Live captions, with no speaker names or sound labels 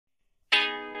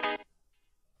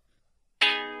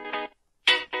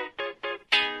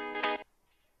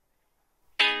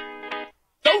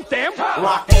damn house.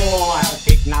 Rock on,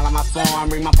 acknowledge my song,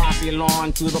 bring my posse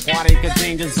along to the party, cause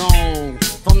danger zone.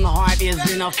 From the heart is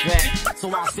in effect,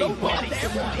 so I say buddy.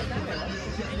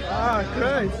 Ah,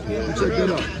 Christ. Check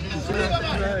it out.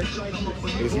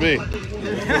 It's me.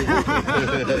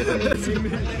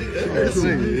 It's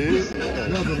me.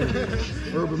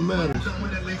 Urban Matterz.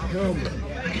 Helmond.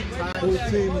 Whole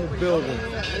team in the building.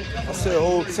 I said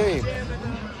whole team.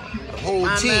 The whole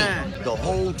team. The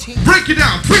whole team. Break it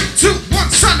down. 3, 2, 1,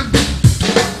 son of a...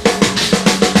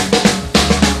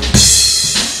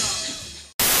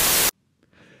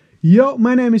 Yo,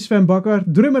 my name is Sven Bakker,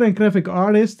 drummer and graphic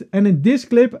artist, and in this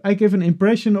clip I give an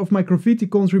impression of my graffiti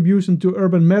contribution to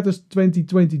Urban Matterz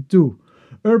 2022.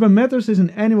 Urban Matterz is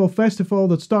an annual festival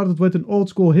that started with an old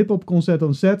school hip hop concert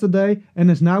on Saturday and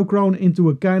has now grown into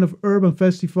a kind of urban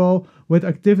festival with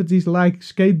activities like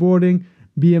skateboarding,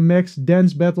 BMX,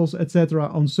 dance battles, etc.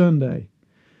 on Sunday.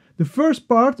 The first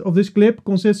part of this clip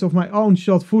consists of my own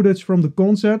shot footage from the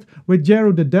concert with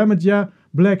Jeru the Damager,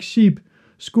 Black Sheep,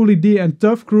 Schoolie D and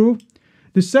Tuff Crew.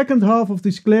 The second half of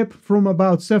this clip, from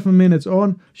about 7 minutes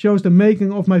on, shows the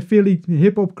making of my Philly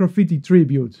hip-hop graffiti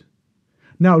tribute.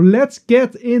 Now let's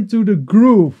get into the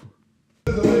groove!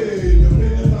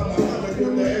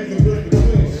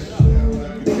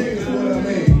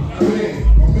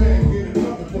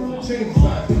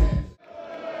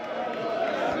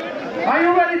 Are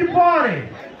you ready to party?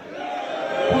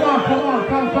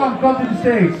 Come to the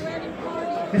stage.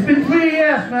 It's been 3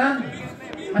 years, man.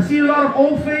 I see a lot of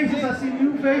old faces, I see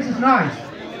new faces, nice.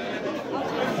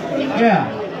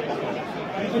 Yeah.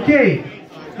 Okay,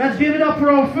 let's give it up for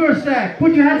our first act.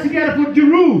 Put your hands together for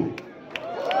Jeru.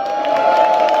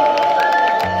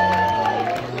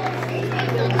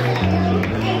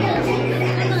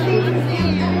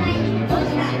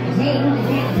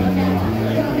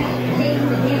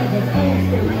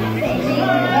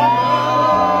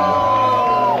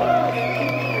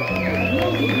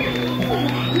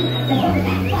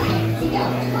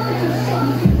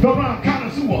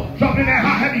 Dropping that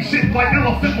hot heavy shit like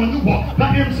elephant maneuver.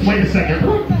 Wait a second.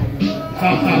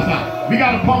 Stop. We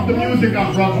gotta pump the music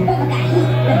up, brother.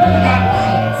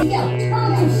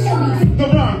 The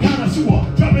rhyme connoisseur.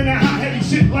 Dropping that hot heavy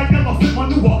shit like elephant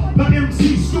maneuver. The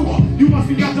MC sewer. You must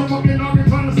be out there fucking arguing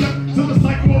trying to step to the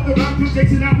cycle of the rap. Who's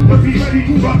chasing out but be ready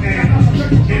to rock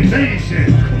and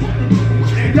invasion.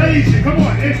 Come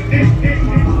on.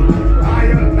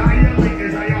 Annihilate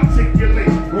as I articulate.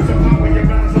 Where's the power your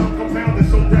balance on compounded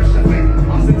so desperately.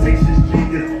 Ostentatious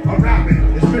genius. A rapping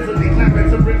is physically clapping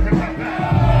to bring him back.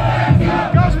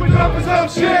 Guys, pick up some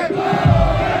shit.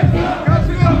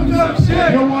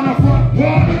 You wanna front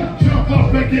water? Jump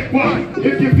up and get one.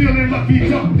 If you're feeling lucky,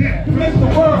 jump there. Make the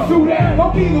world shoot at.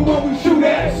 Don't be the one we shoot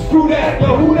at. Screw that,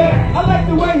 yo, who that? I like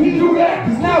the way he do that.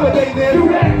 Cause nowadays they do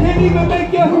that. Can't even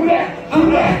make you who that.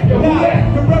 I'm that, yo, who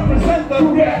that? Can represent the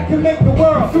who that. Can make the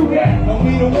world shoot that. Don't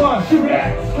be the one shoot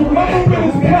that. My movement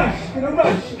is plush, in a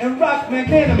rush, and rock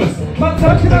magnanimous. My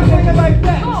touch and I swing it like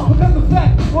that. Because the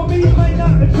fact, for me it might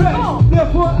not attract.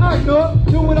 Therefore I know,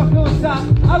 do what I feel inside.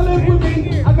 I live with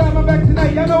me, I got my back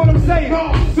tonight. Y'all know what I'm saying?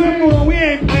 Simple, we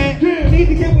ain't playing. Need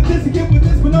to get with this and get with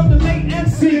this, but up the late and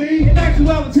see. In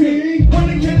actuality, when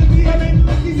it can be, I ain't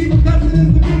lucky, see because it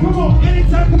is the beat. Come on,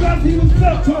 anytime the he was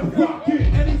felt to rock it.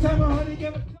 Anytime I honey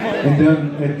give it. En dan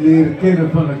het leren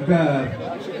kennen van elkaar.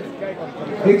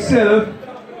 Ikzelf,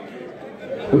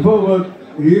 bijvoorbeeld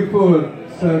hiervoor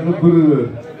staat mijn broer.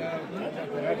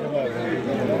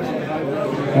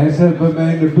 Hij zat bij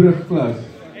mij in de brugklas.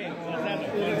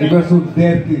 Ik was toen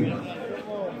 13.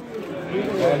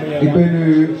 Ik ben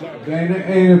nu bijna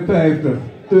 51.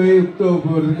 2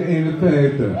 oktober word ik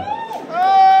 51.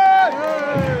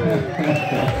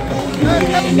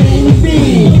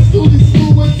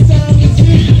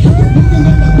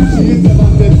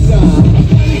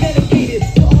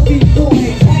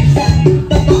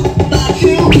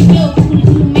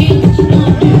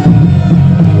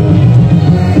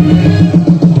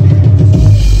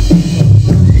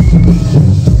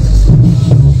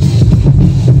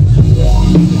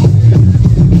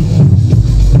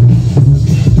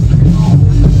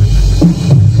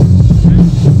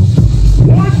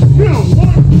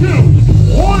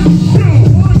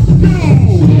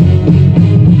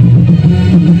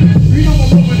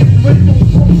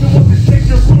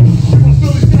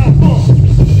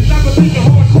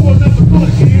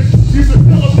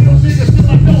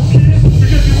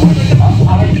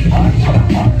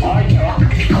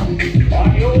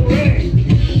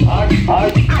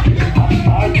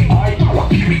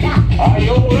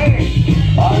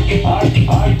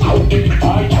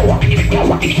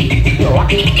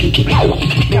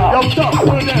 Yo, stop,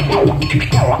 put it down.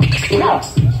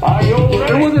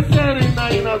 It was a Saturday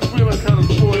night and I was feeling kind of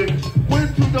sporty.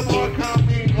 Went to the bar,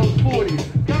 coffee, I was 40.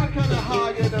 Got kind of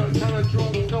high and kind of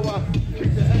drunk, so I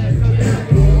kicked the ass.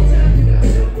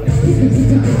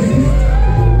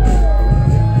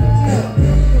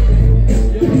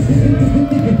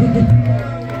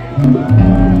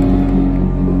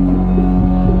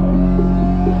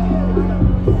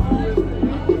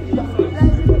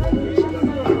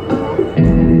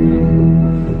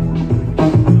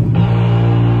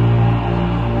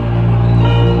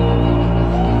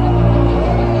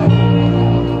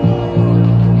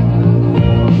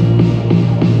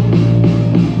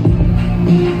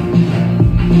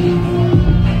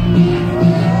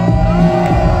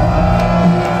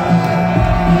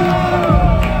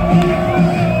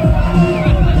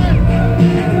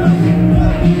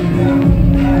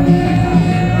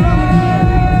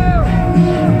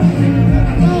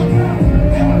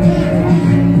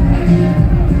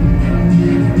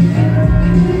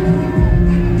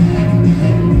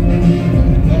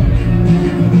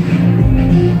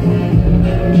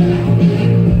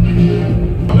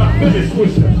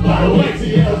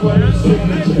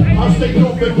 I stay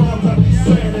open rhymes I be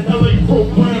saying in LA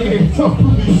programming, tough to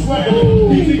be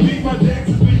slamming. Easy my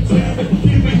dances be jamming,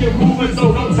 keeping you moving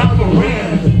so no time for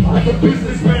ramming. Like a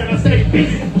businessman I stay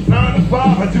busy, 9 to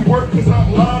 5 I do work cause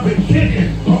I'm live and kicking.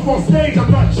 Up on stage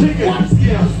I'm not chicken,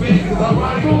 yeah I'm spinning cause I'm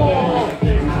riding on.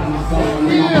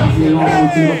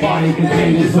 To the body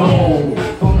contains zone.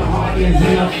 From the heart is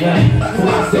in effect. So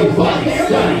I say body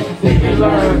study. They can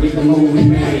learn with the move we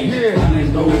made.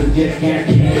 And those that just can't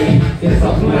behave. It's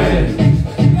a plan.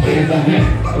 Here's a hint.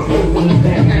 It goes from the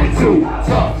back and too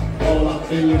tough. All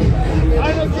up in your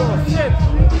I don't give a shit.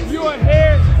 You are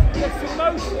here. It's the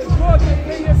most important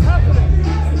thing that's happening.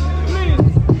 Please,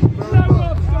 no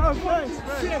more stuff.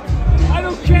 Shit. I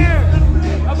don't care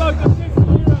about the 50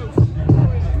 euros.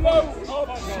 Blow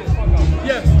up shit.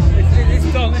 Yes,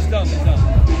 it's done, it's done, it's done.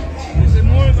 It's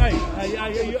more, mate.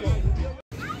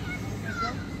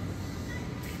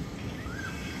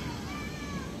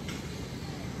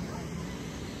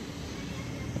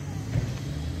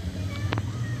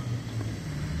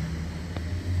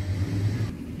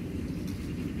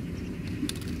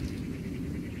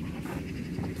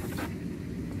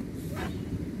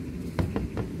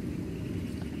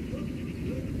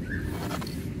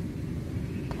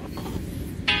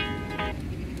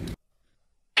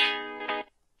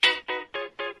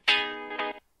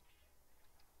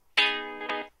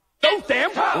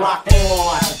 Rock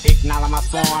on, acknowledge my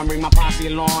song, bring my posse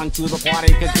along to the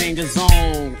party, cause danger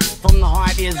zone. From the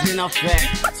heart is in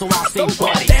effect, so I say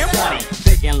buddy, study,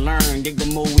 think and learn, dig the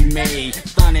move we made.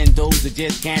 Stunning those that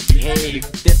just can't behave,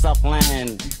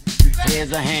 discipline.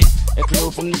 Here's a hint, a clue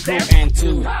from the crew and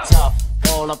too tough.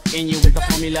 All up in you with the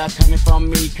formula coming from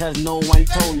me, cause no one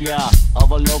told ya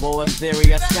of a logo of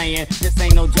serious saying this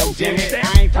ain't no joke, Jimmy.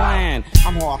 I ain't playing,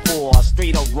 I'm hardcore,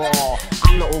 straight up raw.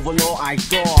 I'm the overlord, I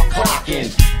door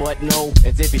clocking. But no,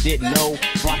 as if you didn't know,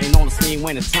 rocking on the scene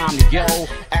when it's time to go.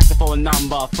 Asking for a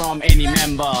number from any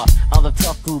member of the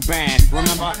Tuff Crew band.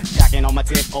 Remember, jacking on my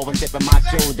tip, over tipping my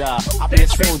shoulder. I be a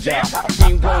soldier, a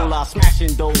steamroller,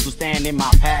 smashing those who stand in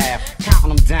my path,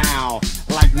 counting them down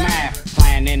like math,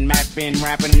 planning, mapping,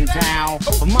 rapping them down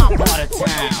for my part of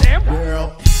town.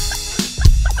 Girl.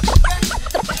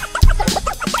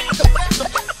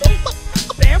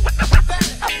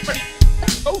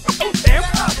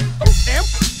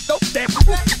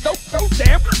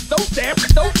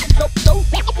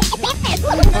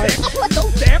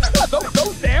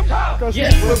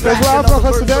 Ik ben laat nog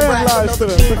een cd aan het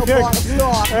luisteren. Te gek.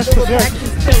 Echt te gek.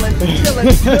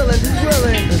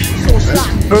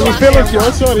 Dat is een filmpje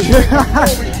hoor, sorry.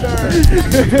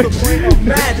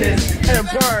 Madness and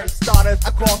burn starters.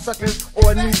 I call suckers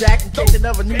or a new jack in case you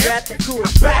never knew that. The crew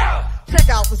is back. Check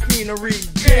out the scenery.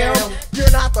 Damn,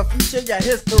 you're not the future, you're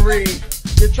history.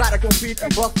 You try to compete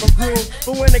and bust the groove,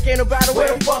 but when it came to battle,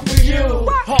 where the fuck were you?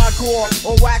 Hardcore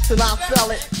or wax and I'll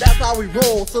sell it. That's how we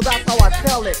roll, so that's how I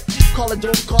tell it. Call it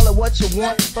dope, call it what you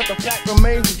want, but the fact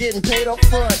remains you're getting paid up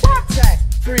front. Tax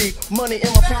free, money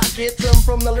in my pocket, trim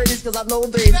from the ladies cause I know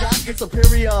they jock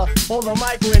superior. On the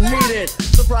mic when needed,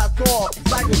 surprise call,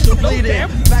 cycle completed.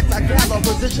 Facts I gather,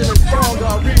 position is stronger,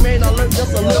 remain alert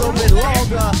just a little bit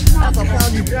longer. As I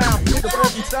pound you down, the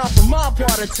funky sound from my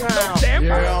part of town.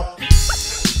 Yeah.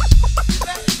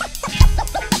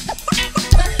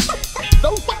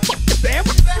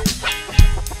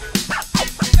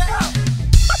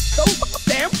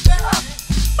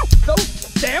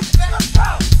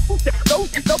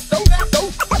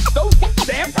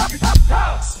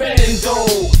 Spinning window,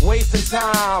 wasting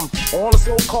time on a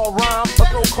so-called rhyme, a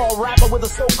so-called rapper with a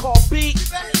so-called beat.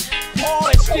 All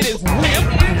that shit is whip.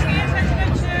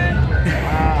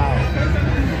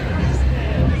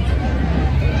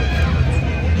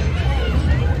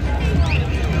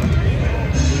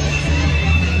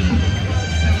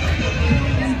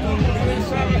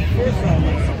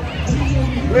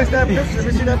 Where's that picture? Let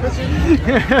me see that picture.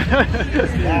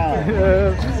 Wow.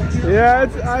 Yeah,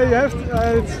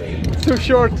 it's too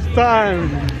short time.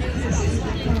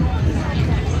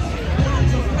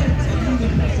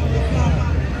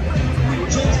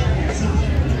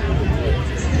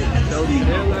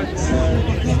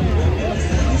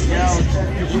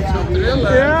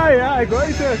 Ja, ik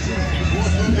weet het.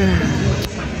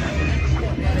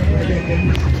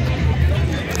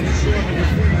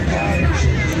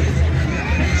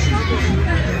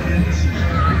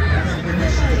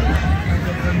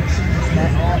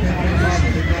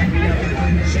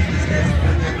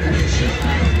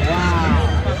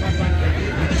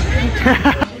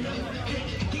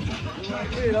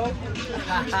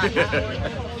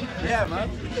 Yeah, man.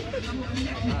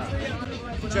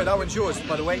 Joe, that one's yours,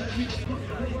 by the way.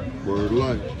 Word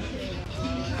life.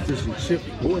 Fish and chip,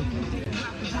 boy.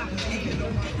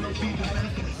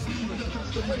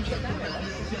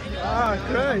 Ah,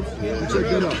 great. Check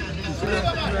that out.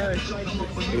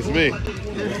 It's me.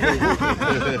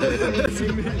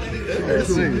 That's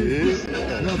me.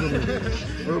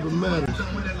 Urban Matterz.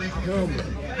 Helmond.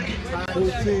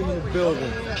 Whole team in the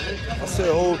building. I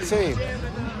said whole team.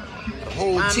 The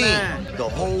whole team. The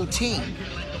whole team.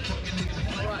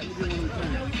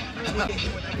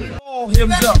 All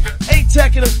hymns up,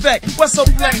 A-Tech in effect, West Oak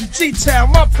Lane,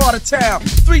 G-Town, my part of town,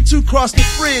 3-2 cross the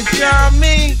bridge, you know what I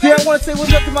mean? Yeah, I wanna say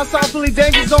what's up to my South Philly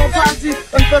Danger Zone posse. A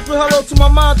special hello to my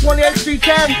mom, 28th Street,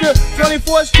 Canada,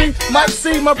 24th Street, Mike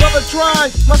C, my brother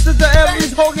Trine, my sister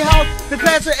Emily's Hogan House, the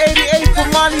class of 88 for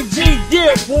Monty G,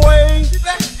 yeah, boy.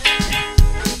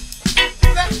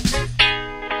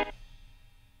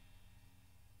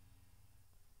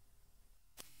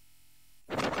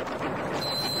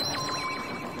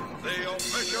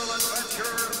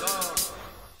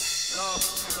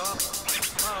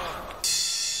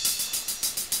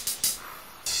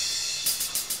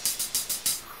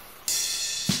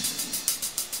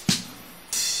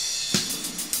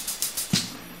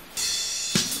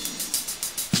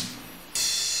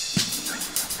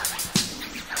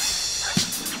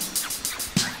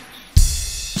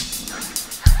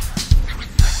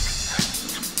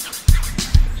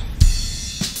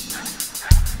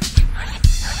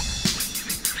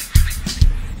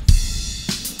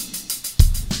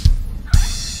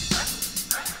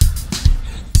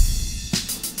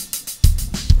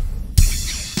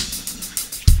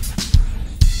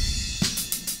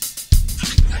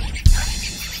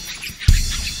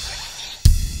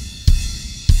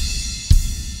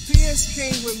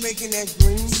 Came with making that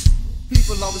green.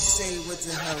 People always say, what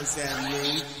the hell does that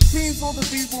mean? Green for the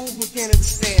people who can't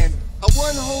understand. A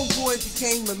one homeboy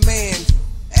became a man.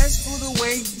 As for the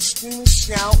way you scream and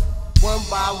shout, one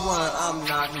by one I'm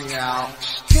knocking out.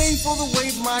 Came for the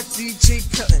way my DJ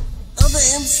cutting. Other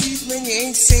MCs, man, you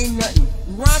ain't saying nothing.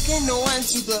 Rocking on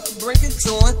to the break of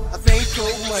dawn. I think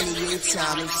cold money, your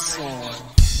time is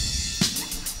on.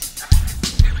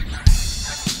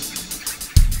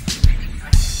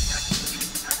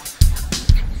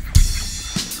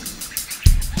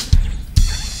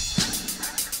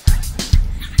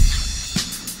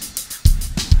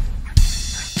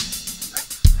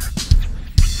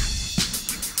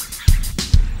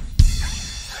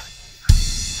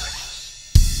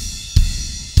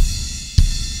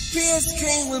 PS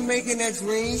came with making that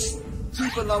dream.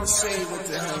 People always say, what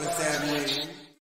the hell does that mean?